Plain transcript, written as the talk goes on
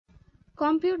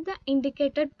compute the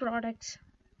indicated products.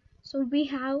 So we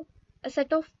have a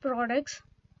set of products.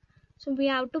 So we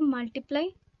have to multiply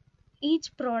each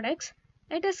products.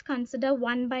 Let us consider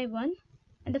one by one.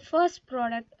 And the first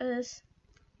product is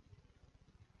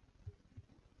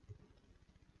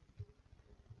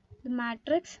the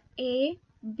matrix A,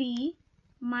 B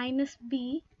minus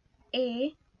B,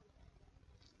 A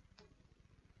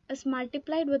is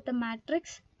multiplied with the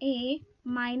matrix A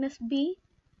minus B,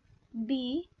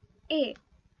 B, A,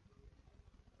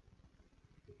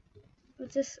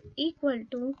 which is equal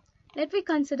to, let me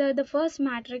consider the first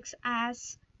matrix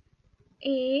as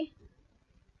A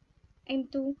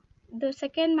into the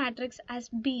second matrix as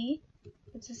B,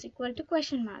 which is equal to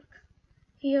question mark.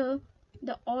 Here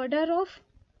the order of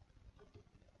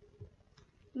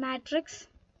matrix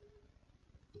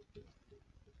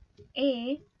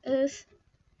A is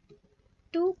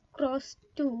 2 cross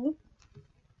 2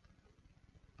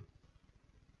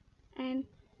 and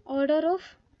order of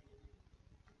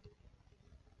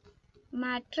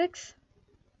matrix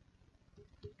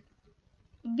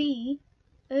B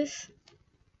is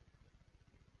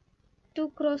 2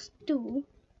 cross 2.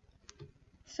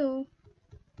 So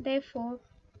therefore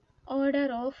order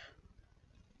of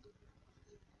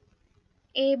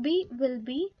AB will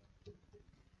be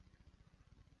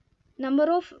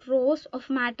number of rows of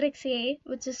matrix A,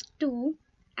 which is 2,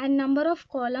 and number of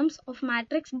columns of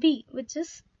matrix B, which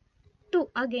is 2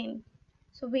 again.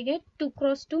 So we get 2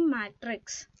 cross 2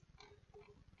 matrix.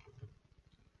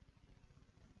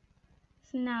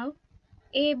 So now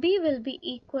AB will be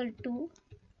equal to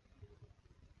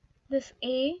this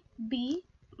A, B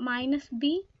minus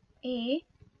B, A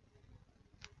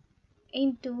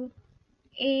into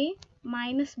A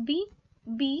minus B,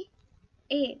 B,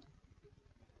 A.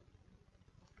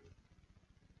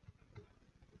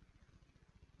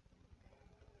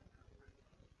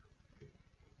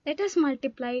 Let us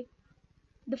multiply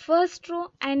the first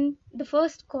row and the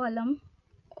first column.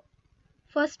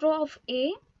 First row of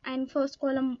A and first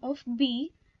column of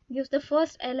B gives the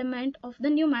first element of the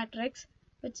new matrix,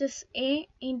 which is A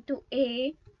into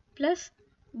A plus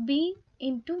B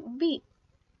into B.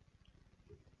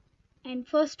 And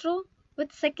first row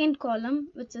with second column,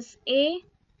 which is A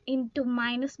into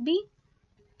minus B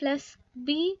plus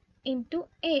B into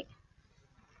A.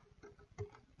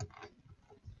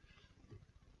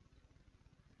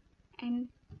 And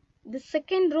the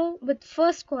second row with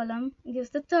first column gives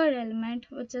the third element,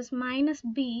 which is minus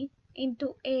B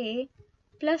into A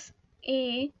plus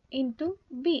A into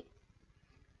B.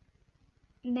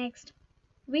 Next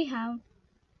we have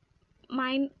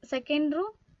second row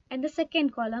and the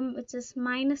second column, which is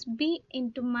minus B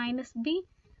into minus B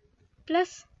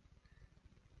plus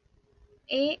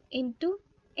A into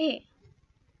A,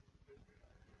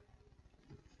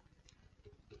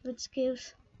 which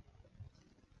gives,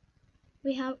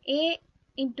 we have A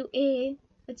into A,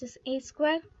 which is A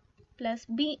square, plus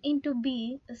B into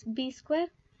B is B square.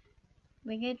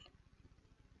 We get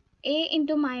A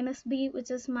into minus B,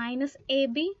 which is minus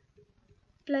AB,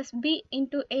 plus B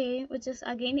into A, which is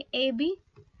again AB.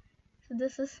 So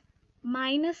this is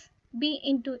minus B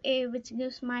into A, which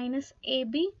gives minus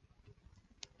AB,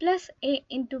 plus A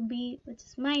into B, which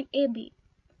is minus AB.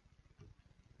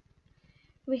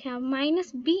 We have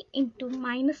minus B into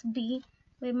minus B,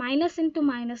 where minus into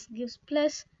minus gives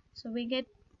plus, so we get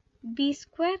B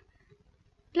square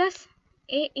plus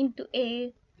A into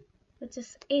A, which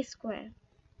is A square.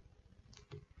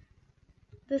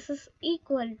 This is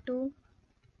equal to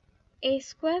A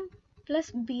square plus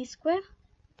B square.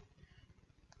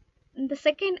 In the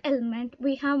second element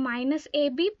we have minus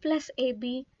AB plus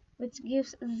AB, which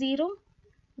gives 0.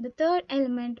 The third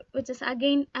element, which is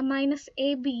again a minus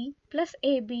AB plus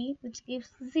AB, which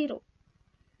gives 0.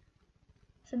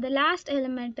 So the last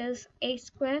element is A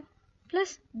square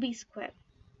plus B square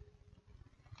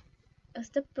as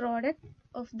the product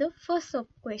of the first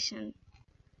sub-question.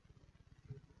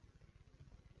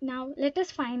 Now let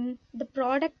us find the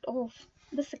product of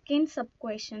the second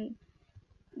sub-question.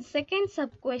 The second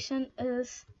sub-question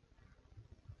is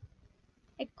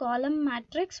a column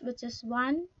matrix, which is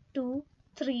 1, 2,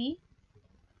 3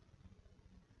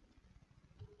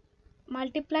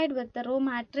 multiplied with the row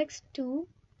matrix 2,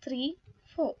 3,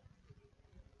 4.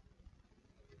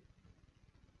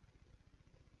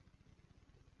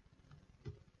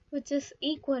 Which is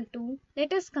equal to,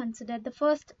 let us consider the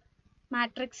first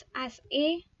matrix as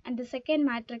A and the second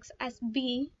matrix as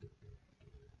B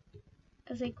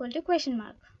is equal to question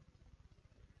mark.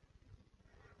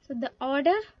 So the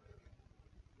order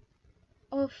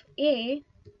of A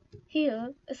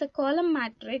here is a column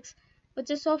matrix, which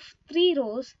is of 3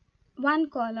 rows, 1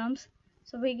 columns.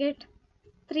 So we get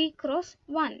 3 cross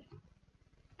 1,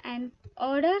 and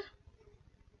order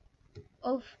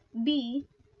of B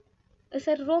is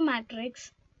a row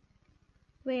matrix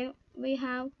where we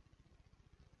have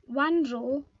 1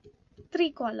 row,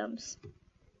 3 columns.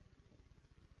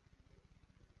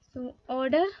 So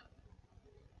order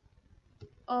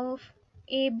of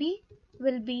AB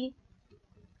will be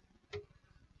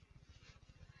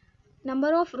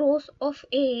number of rows of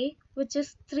A, which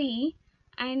is 3,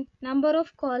 and number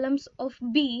of columns of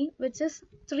B, which is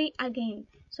 3 again.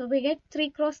 So we get 3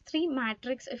 cross 3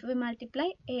 matrix if we multiply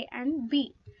A and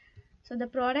B. So the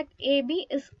product AB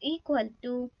is equal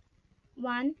to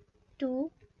 1,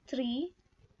 2, 3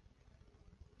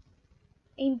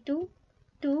 into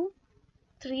 2,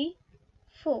 3,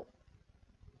 4,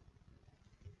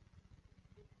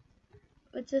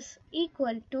 which is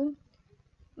equal to,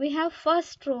 we have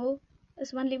first row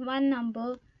is only one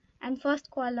number and first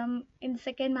column in the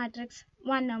second matrix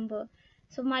one number.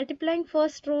 So multiplying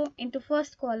first row into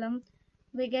first column,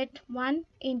 we get 1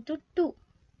 into 2,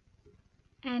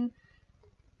 and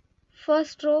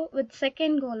first row with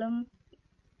second column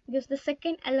gives the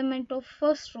second element of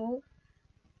first row,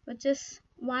 which is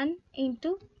 1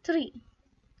 into 3,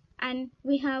 and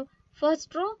we have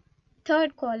first row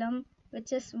third column,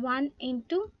 which is 1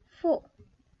 into 4.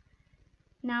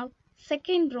 Now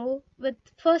second row with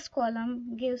first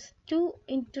column gives 2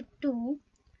 into 2,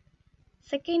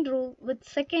 second row with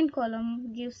second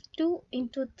column gives 2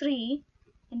 into 3,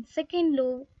 and second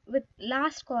row with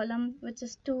last column, which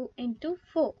is 2 into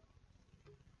 4,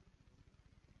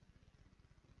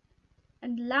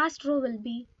 and the last row will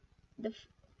be the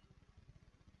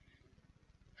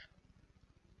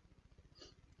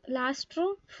last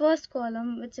row first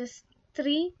column, which is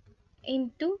 3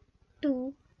 into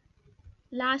 2,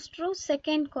 last row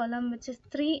second column, which is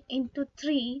 3 into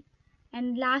 3,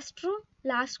 and last row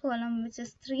last column, which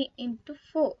is 3 into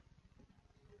 4.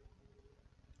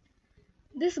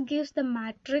 This gives the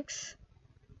matrix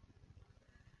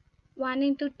 1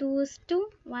 into 2 is 2,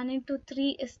 1 into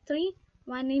 3 is 3,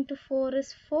 1 into 4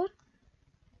 is 4,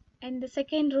 and the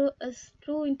second row is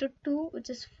 2 into 2, which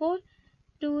is 4,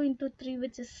 2 into 3,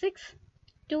 which is 6,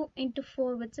 2 into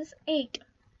 4, which is 8,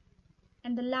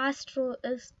 and the last row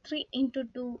is 3 into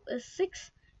 2 is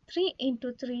 6, 3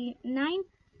 into 3 9,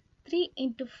 3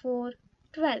 into 4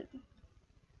 12,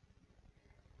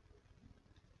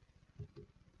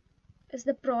 is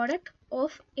the product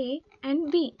of A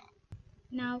and B.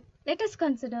 Now let us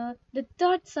consider the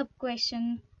third sub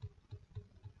question,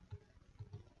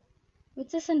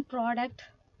 which is in product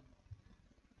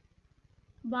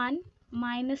 1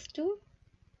 minus 2,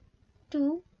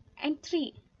 2 and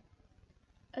 3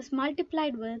 is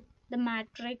multiplied with the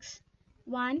matrix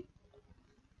 1,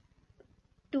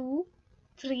 2,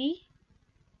 3,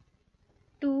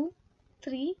 2,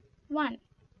 3, 1.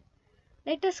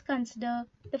 Let us consider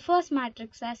the first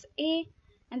matrix as A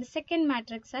and the second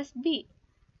matrix as B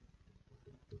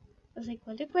is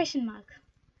equal to question mark.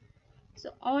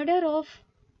 So order of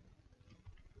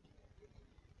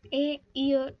A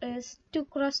here is 2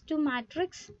 cross 2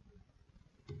 matrix,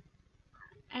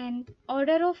 and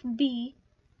order of B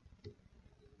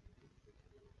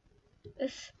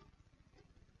is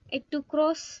a 2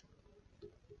 cross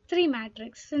 3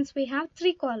 matrix since we have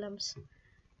 3 columns.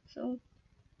 So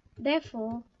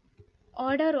therefore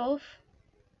order of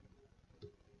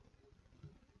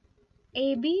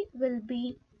AB will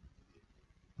be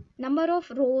number of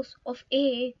rows of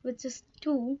A, which is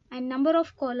 2, and number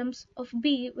of columns of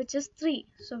B, which is 3.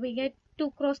 So we get 2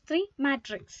 cross 3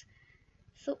 matrix.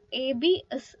 So AB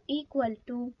is equal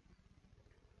to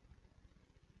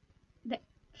the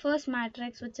first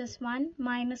matrix, which is 1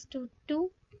 minus 2,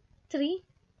 2, 3,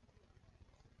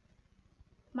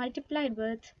 multiplied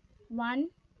with 1,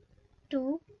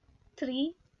 2,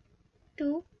 3,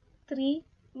 2, 3,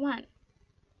 1.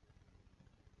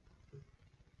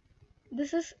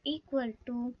 This is equal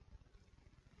to,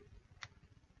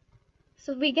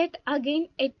 so we get again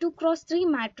a 2 cross 3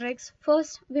 matrix.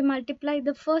 First we multiply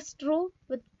the first row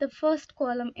with the first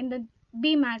column in the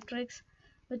B matrix,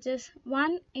 which is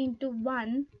 1 into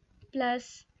 1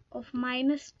 plus of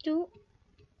minus 2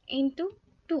 into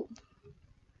 2.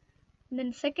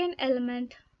 Then second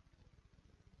element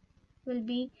will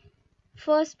be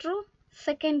first row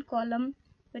second column,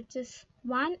 which is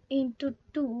 1 into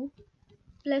 2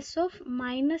 plus of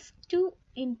minus 2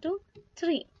 into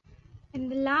 3.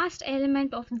 And the last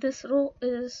element of this row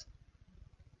is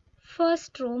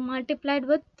first row multiplied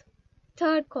with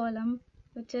third column,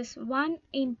 which is 1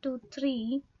 into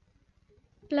 3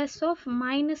 plus of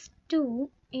minus 2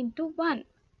 into 1.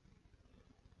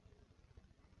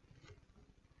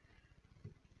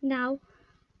 Now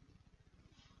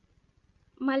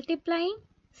multiplying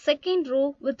second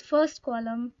row with first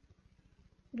column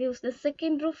gives the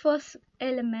second row first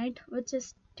element, which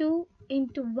is 2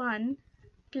 into 1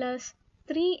 plus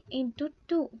 3 into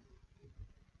 2.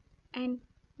 And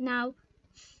now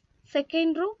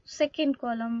second row second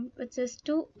column, which is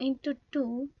 2 into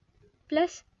 2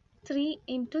 plus 3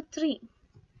 into 3.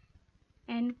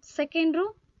 And second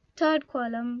row third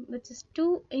column, which is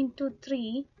 2 into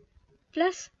 3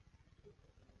 plus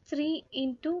 3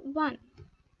 into 1.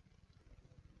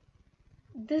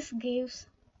 This gives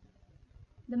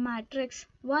the matrix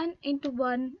 1 into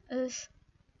 1 is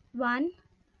 1.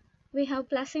 We have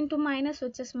plus into minus,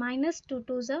 which is minus 2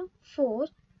 2s are 4.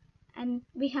 And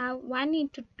we have 1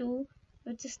 into 2,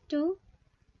 which is 2.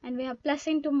 And we have plus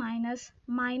into minus,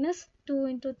 minus 2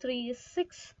 into 3 is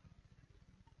 6.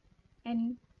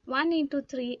 And 1 into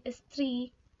 3 is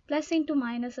 3. Plus into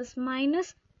minus is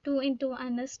minus 2 into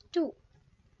 1 is 2.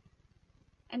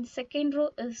 And second row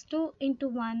is 2 into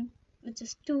 1, which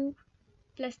is 2,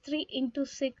 plus 3 into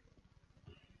 6,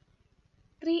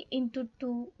 3 into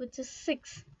 2, which is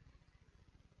 6.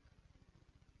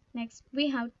 Next we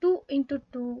have 2 into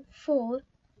 2, 4,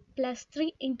 plus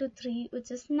 3 into 3, which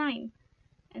is 9.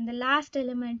 And the last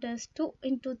element is 2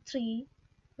 into 3,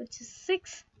 which is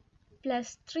 6,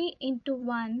 plus 3 into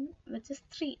 1, which is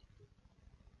 3.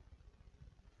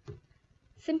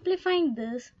 Simplifying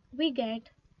this, we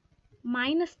get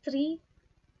minus 3,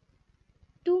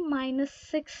 2 minus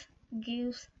 6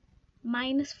 gives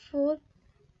minus 4,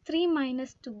 3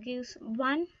 minus 2 gives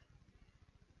 1,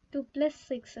 2 plus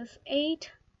 6 is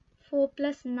 8, 4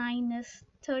 plus 9 is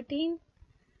 13,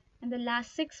 and the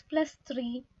last 6 plus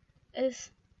 3 is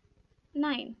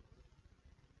 9.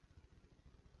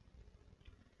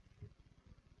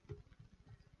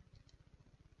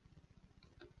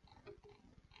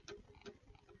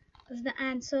 Is the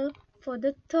answer for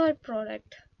the third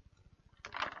product.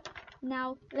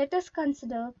 Now let us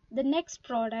consider the next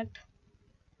product,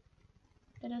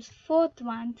 that is fourth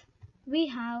one. We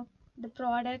have the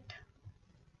product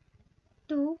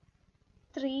 2,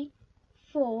 3,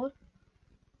 4,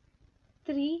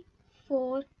 3,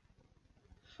 4,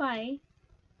 5,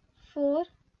 4,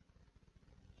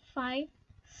 5,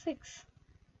 6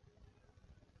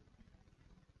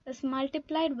 is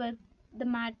multiplied with the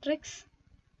matrix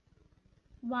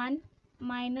 1,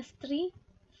 minus 3,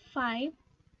 5,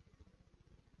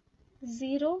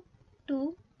 0,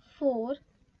 2, 4,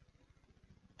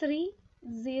 3,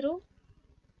 0,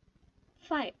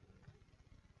 5.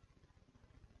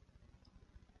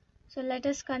 So let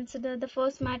us consider the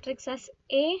first matrix as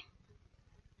A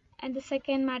and the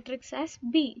second matrix as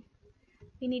B.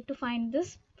 We need to find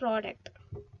this product.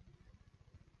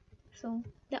 So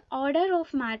the order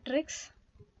of matrix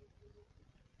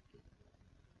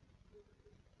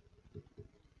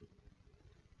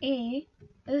A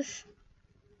is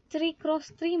 3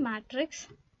 cross 3 matrix,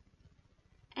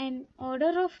 and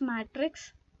order of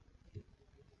matrix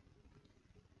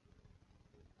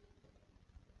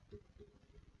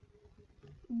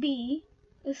B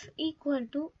is equal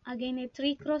to again a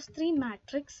 3 cross 3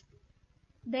 matrix.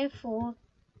 Therefore,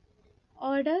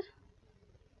 order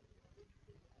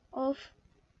of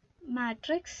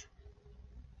matrix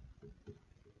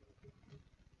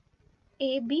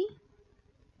AB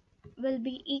will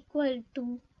be equal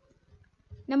to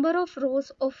number of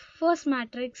rows of first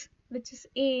matrix, which is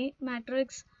A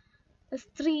matrix, is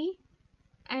 3,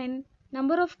 and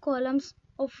number of columns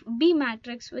of B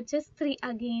matrix, which is 3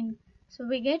 again. So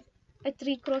we get a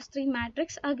 3 cross 3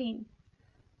 matrix again.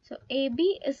 So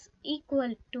AB is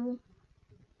equal to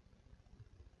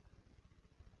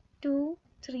 2,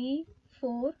 3,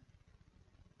 4,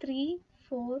 3,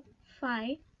 4, 5,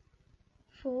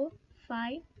 4,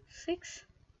 5, 6,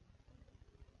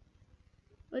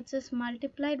 which is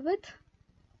multiplied with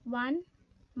 1,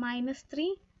 minus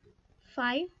 3,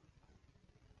 5,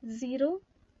 0,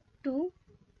 2,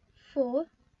 4,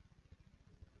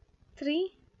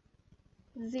 3,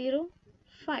 0,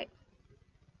 5.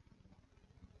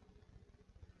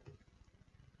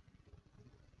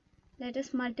 Let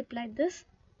us multiply this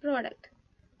product.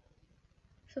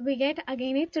 So we get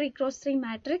again a 3 cross 3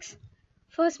 matrix.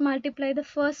 First multiply the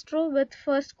first row with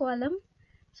first column.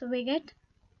 So we get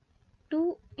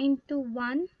 2 into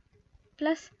 1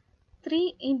 plus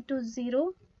 3 into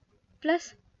 0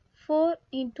 plus 4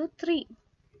 into 3.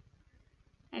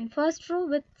 And first row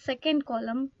with second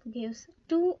column gives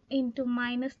 2 into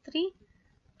minus 3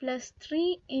 plus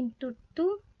 3 into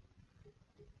 2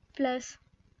 plus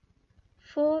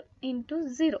 4 into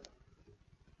 0.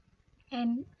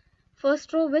 And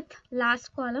first row with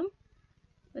last column,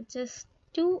 which is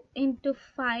 2 into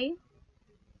 5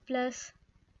 plus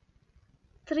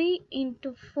 3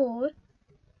 into 4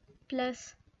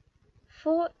 plus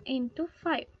 4 into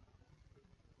 5.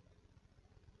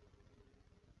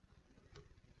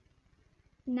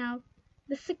 Now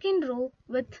the second row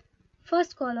with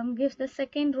first column gives the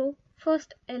second row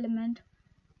first element,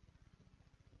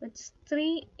 which is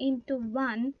 3 into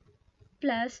 1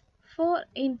 plus 4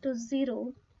 into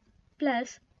 0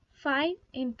 plus 5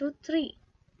 into 3,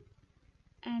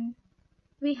 and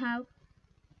we have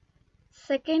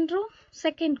second row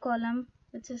second column,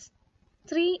 which is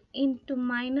 3 into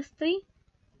minus 3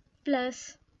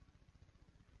 plus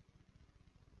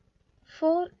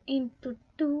 4 into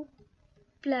 2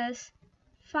 plus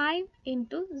 5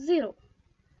 into 0,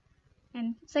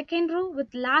 and second row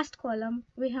with last column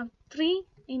we have 3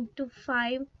 into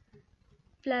 5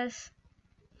 plus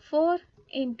 4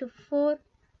 into 4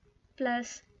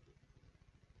 plus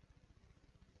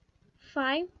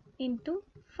 5 into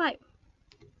 5.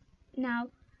 Now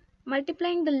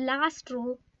multiplying the last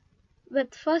row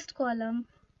with first column,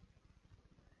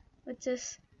 which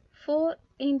is 4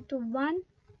 into 1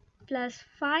 plus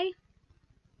 5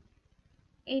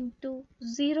 into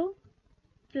 0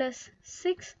 plus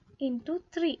 6 into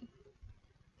 3.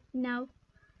 Now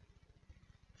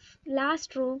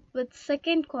last row with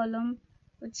second column,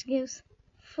 which gives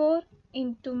 4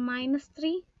 into minus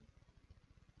 3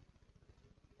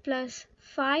 plus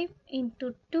 5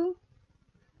 into 2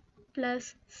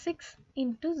 plus 6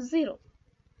 into 0.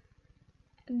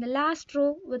 And the last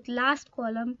row with last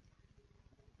column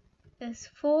is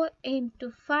 4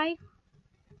 into 5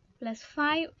 plus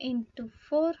 5 into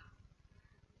 4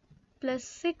 plus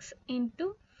 6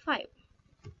 into 5.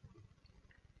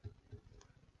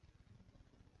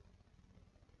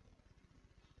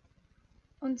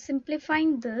 On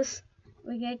simplifying this,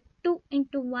 we get 2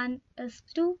 into 1 is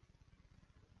 2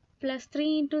 plus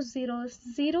 3 into 0 is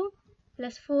 0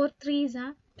 plus 4 3s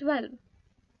are 12.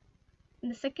 In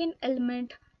the second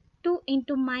element, 2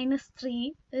 into minus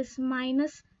 3 is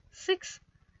minus 6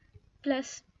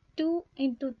 plus 2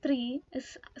 into 3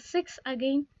 is 6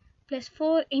 again plus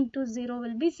 4 into 0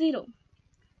 will be 0.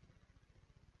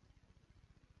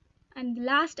 And the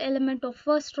last element of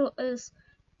first row is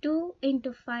 2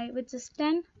 into 5, which is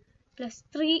 10 plus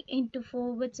 3 into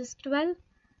 4, which is 12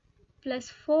 plus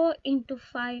 4 into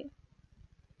 5,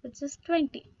 which is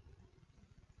 20.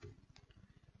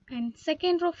 And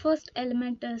second row first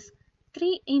element is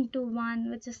 3 into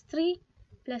 1, which is 3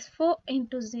 plus 4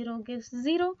 into 0 gives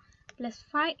 0 plus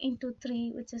 5 into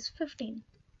 3, which is 15.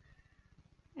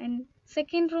 And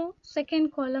second row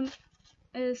second column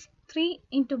is 3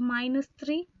 into minus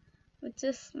 3, which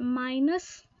is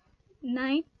minus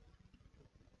 9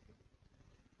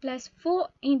 plus 4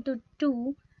 into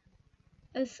 2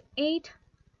 is 8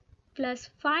 plus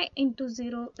 5 into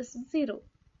 0 is 0.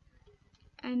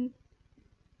 And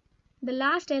the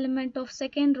last element of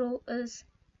second row is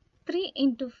 3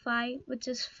 into 5, which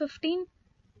is 15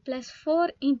 plus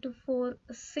 4 into 4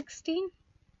 is 16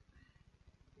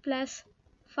 plus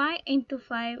 5 into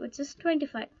 5, which is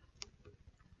 25.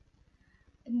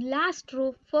 In last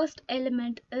row first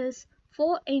element is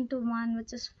 4 into 1,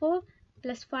 which is 4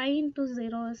 plus 5 into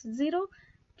 0 is 0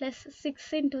 plus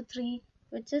 6 into 3,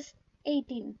 which is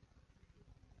 18.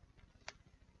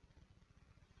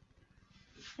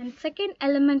 And second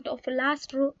element of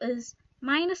last row is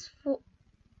minus 4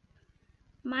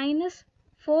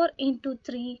 into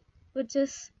 3, which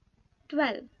is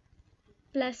 12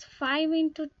 plus 5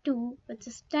 into 2, which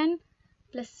is 10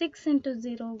 plus 6 into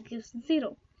 0 gives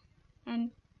 0.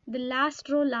 And the last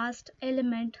row last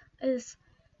element is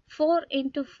 4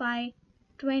 into 5,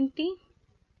 20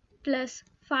 plus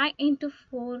 5 into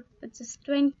 4, which is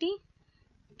 20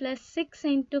 plus 6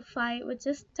 into 5, which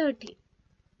is 30.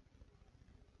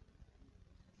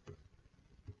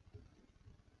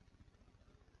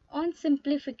 On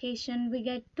simplification, we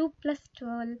get 2 plus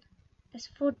 12 is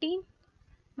 14,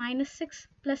 minus 6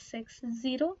 plus 6 is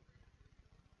 0,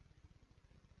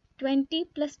 20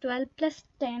 plus 12 plus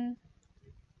 10,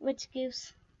 which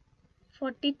gives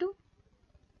 42,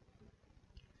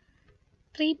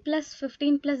 3 plus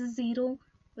 15 plus 0,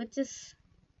 which is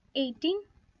 18,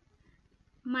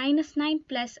 minus 9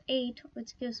 plus 8,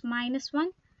 which gives minus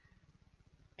 1,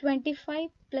 25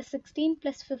 plus 16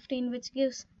 plus 15, which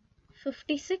gives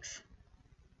 56.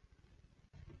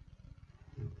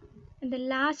 And the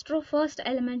last row first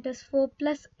element is 4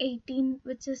 plus 18,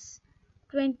 which is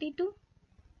 22.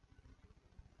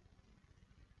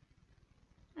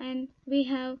 And we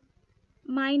have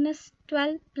minus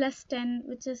 12 plus 10,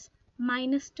 which is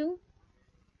minus 2.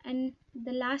 And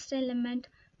the last element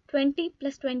 20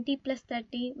 plus 20 plus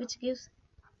 30, which gives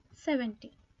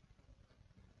 70.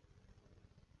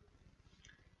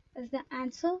 is the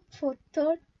answer for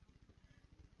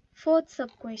fourth sub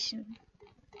question.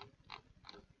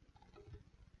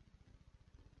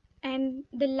 And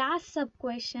the last sub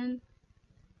question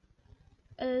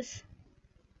is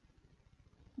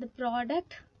the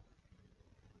product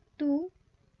 2,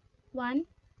 1,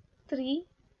 3,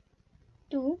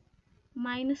 2,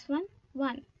 minus 1,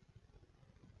 1,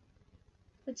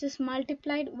 which is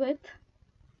multiplied with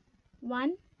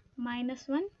 1, minus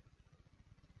 1,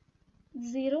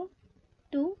 0,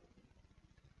 2,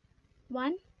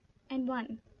 1 and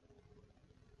 1.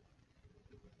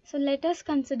 So let us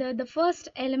consider the first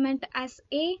element as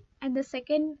A and the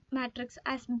second matrix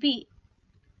as B,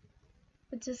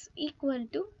 which is equal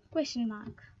to question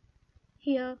mark.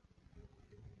 Here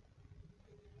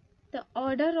the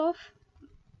order of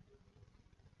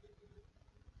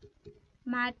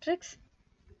matrix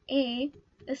A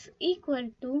is equal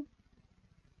to,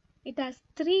 it has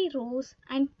 3 rows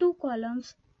and 2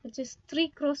 columns, which is 3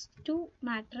 cross 2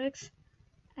 matrix,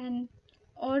 and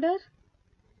order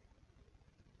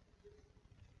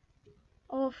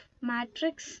of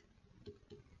matrix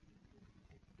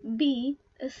B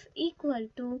is equal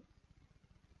to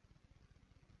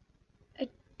a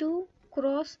 2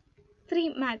 cross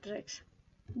 3 matrix.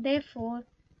 Therefore,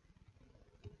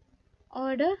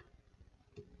 order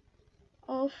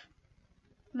of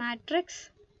matrix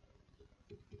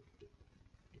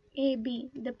AB,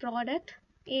 the product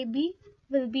AB,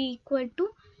 will be equal to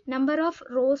number of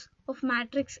rows of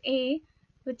matrix A,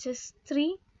 which is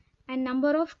 3, and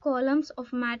number of columns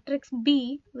of matrix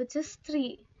B, which is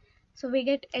 3. So we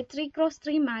get a 3 cross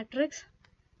 3 matrix.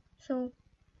 So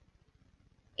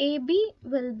AB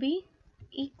will be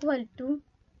equal to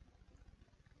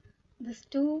this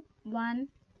 2, 1,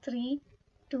 3,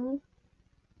 2,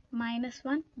 minus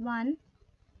 1, 1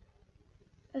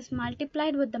 is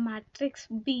multiplied with the matrix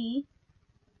B,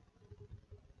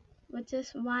 which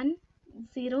is 1,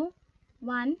 0,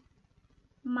 1,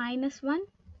 minus 1,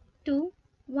 2,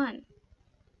 1.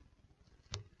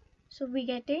 So we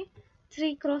get a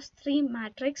 3 cross 3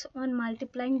 matrix on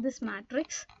multiplying this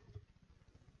matrix.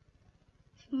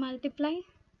 Multiply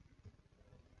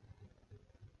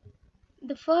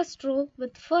the first row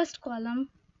with first column,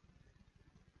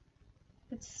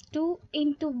 which is 2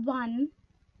 into 1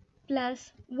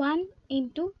 plus 1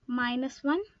 into minus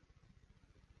 1,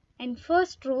 and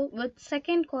first row with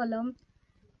second column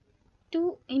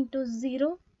 2 into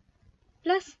 0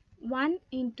 plus 1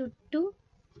 into 2,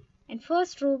 and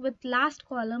first row with last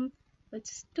column, which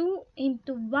is 2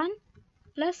 into 1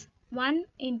 plus 1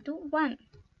 into 1.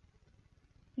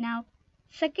 Now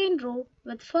second row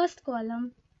with first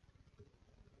column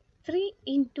 3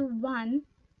 into 1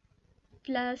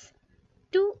 plus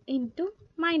 2 into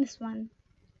minus 1.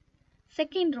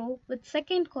 Second row with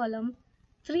second column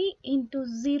 3 into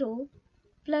 0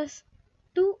 plus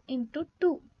 2 into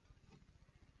 2.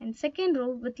 And second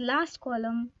row with last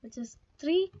column, which is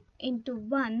 3 into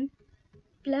 1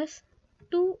 plus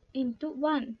 2 into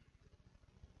 1.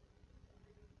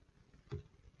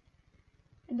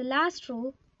 And the last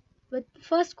row with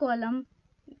first column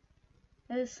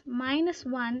is minus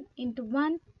 1 into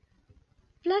 1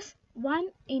 plus 1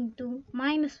 into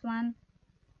minus 1,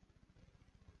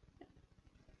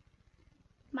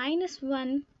 minus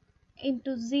 1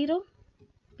 into 0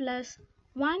 plus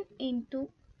 1 into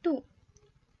 2.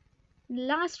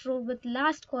 Last row with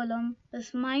last column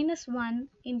is minus 1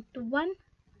 into 1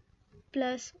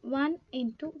 plus 1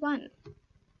 into 1.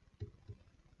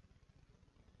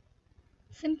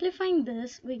 Simplifying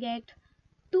this, we get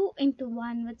 2 into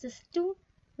 1, which is 2.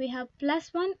 We have plus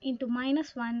 1 into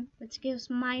minus 1, which gives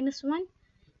minus 1.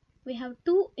 We have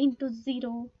 2 into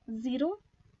 0, 0,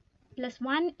 plus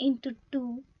 1 into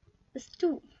 2 is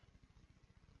 2.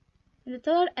 And the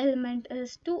third element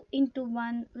is 2 into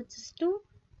 1, which is 2,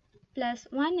 plus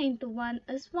 1 into 1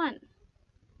 is 1.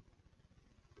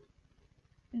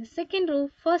 In the second row,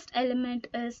 first element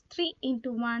is 3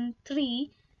 into 1,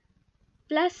 3,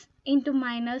 plus into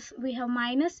minus, we have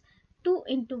minus 2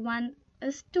 into 1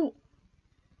 is 2.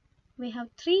 We have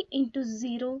 3 into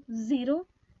 0, 0,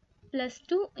 plus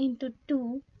 2 into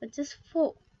 2, which is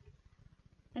 4.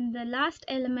 And the last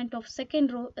element of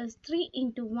second row is 3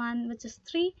 into 1, which is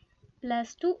 3,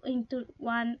 plus 2 into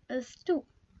 1 is 2.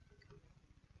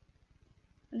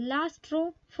 Last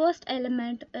row, first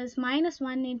element is minus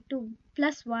 1 into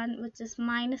plus 1, which is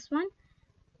minus 1.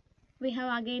 We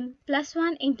have again plus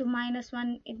 1 into minus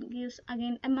 1, it gives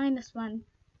again a minus 1.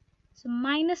 So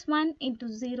minus 1 into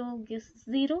 0 gives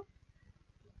 0,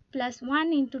 plus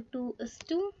 1 into 2 is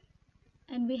 2,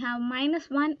 and we have minus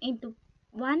 1 into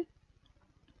 1,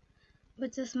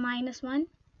 which is minus 1,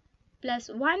 plus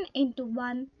 1 into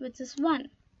 1, which is 1.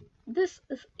 this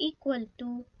is equal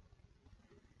to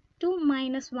 2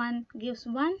 minus 1 gives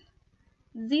 1,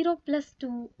 0 plus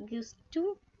 2 gives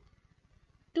 2,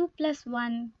 2 plus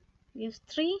 1 gives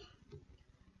 3,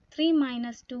 3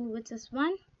 minus 2 which is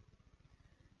 1,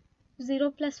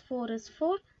 0 plus 4 is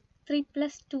 4, 3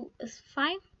 plus 2 is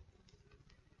 5,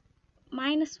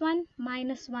 minus 1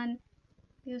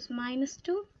 gives minus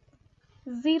 2,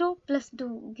 0 plus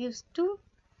 2 gives 2,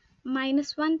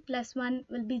 minus 1 plus 1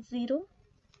 will be 0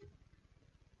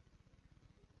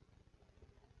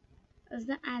 is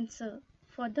the answer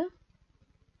for the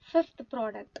fifth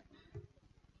product.